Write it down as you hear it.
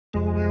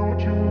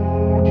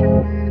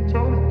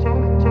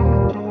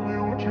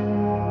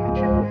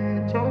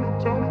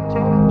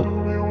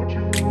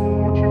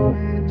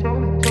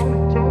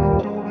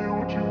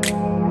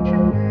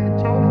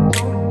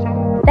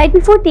Right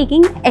before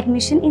taking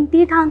admission in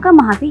Teerthanker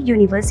Mahaveer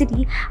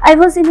University, I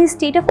was in a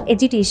state of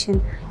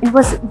agitation and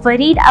was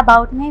worried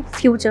about my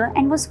future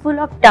and was full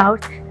of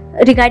doubt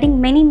regarding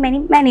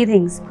many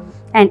things.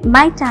 And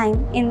my time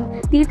in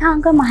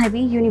Teerthanker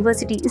Mahaveer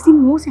University is the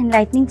most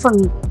enlightening for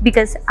me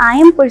because I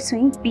am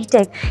pursuing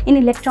BTech in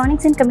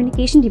Electronics and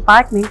Communication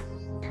Department.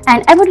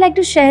 And I would like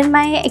to share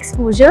my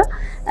exposure.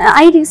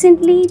 I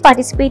recently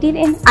participated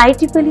in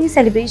IEEE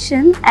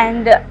celebration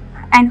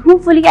and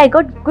hopefully I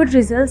got good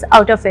results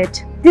out of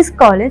it. This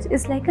college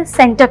is like a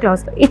Santa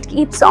Claus. It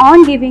keeps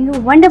on giving you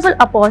wonderful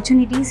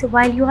opportunities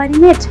while you are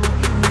in it.